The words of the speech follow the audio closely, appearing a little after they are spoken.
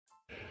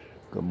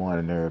Good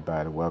morning,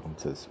 everybody. Welcome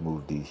to the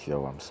Smooth D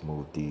Show. I'm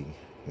Smooth D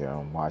here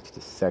on March the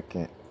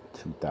 2nd,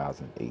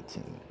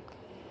 2018.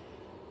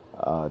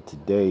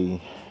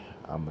 Today,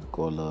 I'm going to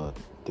go a little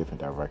different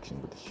direction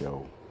with the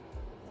show.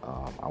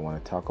 I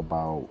want to talk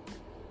about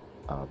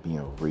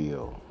being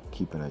real,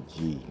 keeping a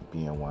G,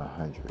 being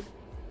 100.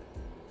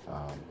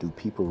 Do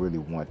people really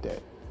want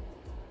that?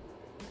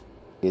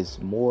 It's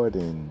more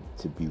than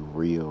to be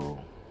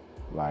real,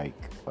 like,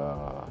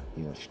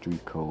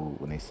 street code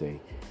when they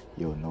say,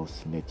 yo, no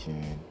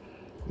snitching.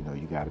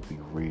 You got to be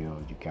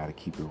real. You got to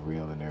keep it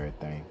real and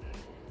everything.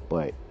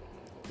 But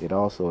it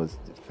also is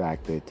the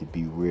fact that to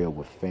be real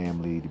with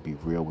family, to be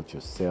real with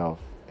yourself,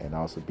 and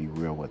also be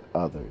real with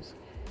others,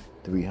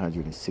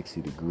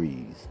 360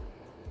 degrees.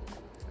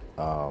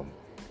 A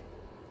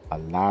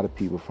lot of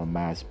people from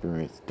my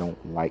experience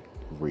don't like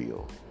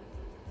real.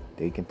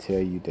 They can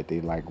tell you that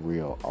they like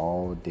real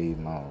all day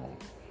long.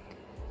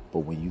 But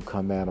when you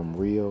come at them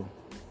real,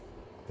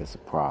 it's a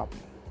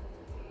problem.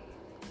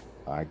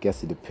 I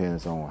guess it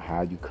depends on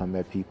how you come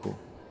at people.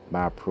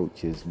 My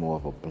approach is more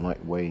of a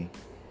blunt way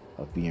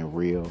of being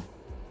real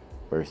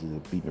versus a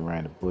beating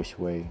around the bush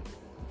way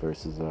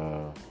versus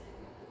a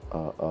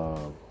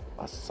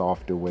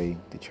softer way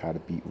to try to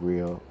be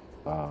real.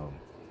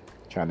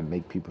 Trying to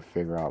make people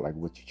figure out like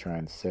what you're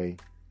trying to say.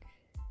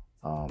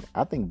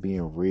 I think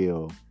being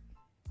real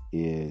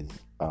is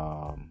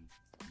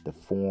the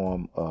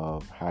form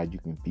of how you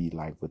can be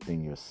like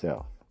within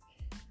yourself.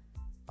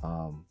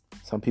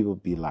 Some people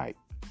be like,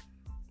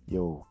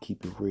 yo,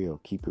 keep it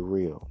real, keep it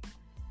real.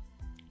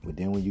 But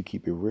then when you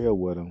keep it real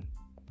with them,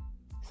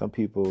 some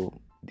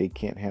people, they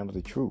can't handle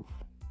the truth.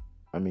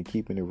 I mean,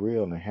 keeping it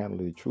real and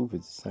handling the truth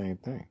is the same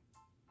thing.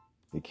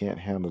 They can't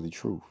handle the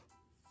truth.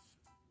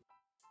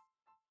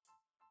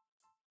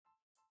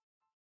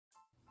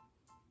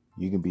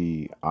 You can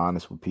be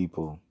honest with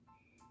people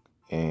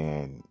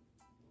and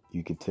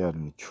you can tell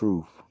them the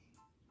truth,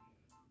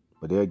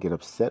 but they'll get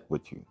upset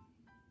with you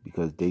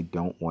because they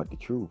don't want the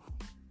truth.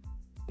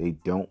 They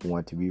don't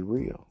want to be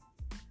real.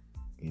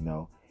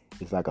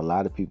 It's like a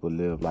lot of people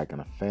live like in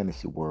a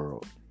fantasy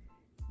world.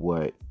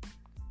 What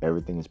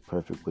everything is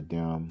perfect with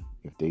them.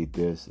 If they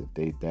this, if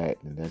they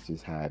that, and that's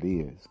just how it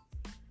is.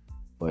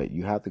 But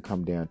you have to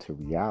come down to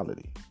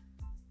reality.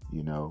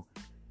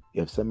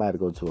 If somebody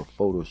goes to a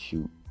photo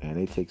shoot and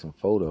they take some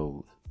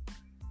photos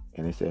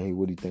and they say, hey,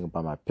 what do you think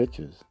about my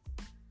pictures?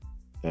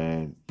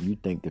 And you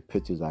think the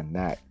pictures are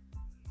not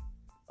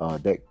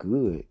that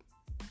good,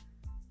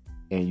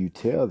 and you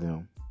tell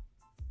them,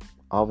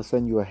 all of a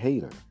sudden you're a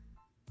hater.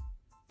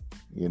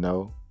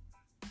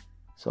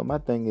 So my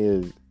thing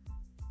is,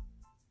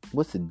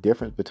 what's the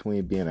difference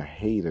between being a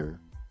hater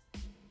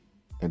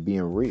and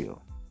being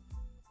real?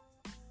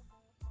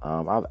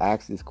 I've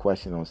asked this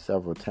question on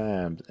several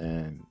times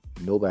and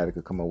nobody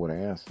could come up with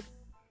an answer.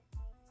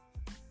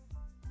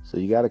 So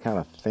you got to kind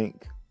of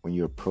think when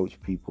you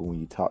approach people, when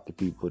you talk to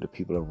people, the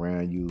people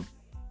around you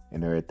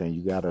and everything.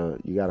 You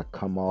gotta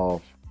come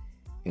off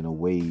in a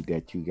way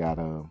that you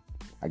gotta,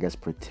 I guess,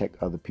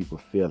 protect other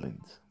people's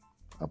feelings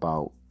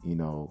about,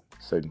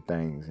 certain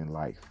things in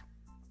life.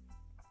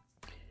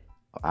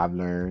 I've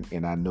learned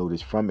and I know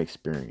this from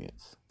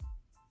experience,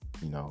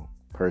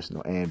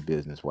 personal and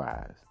business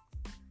wise.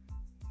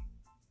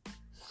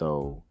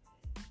 So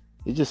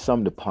it's just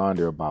something to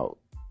ponder about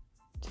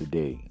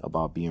today,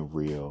 about being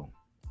real,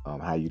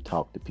 how you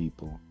talk to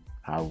people,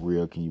 how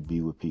real can you be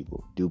with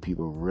people? Do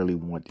people really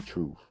want the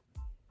truth?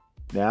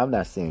 Now, I'm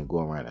not saying go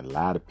around and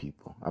lie to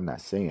people. I'm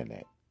not saying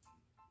that.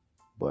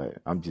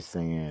 But I'm just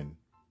saying,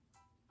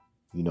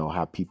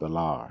 how people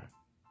are.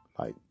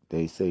 Like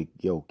they say,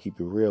 yo,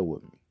 keep it real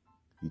with me.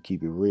 You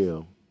keep it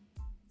real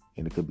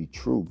and it could be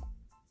true.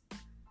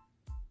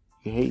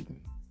 You're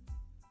hating.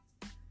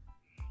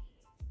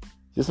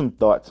 Just some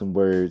thoughts and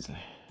words.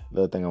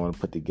 Another thing I want to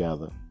put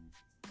together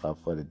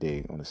for the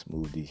day on the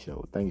Smooth D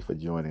Show. Thank you for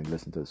joining and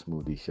listening to the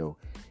Smooth D Show.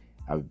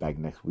 I'll be back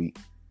next week.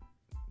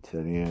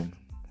 Till then,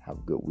 have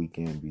a good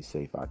weekend. Be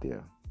safe out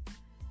there.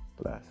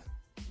 Bless.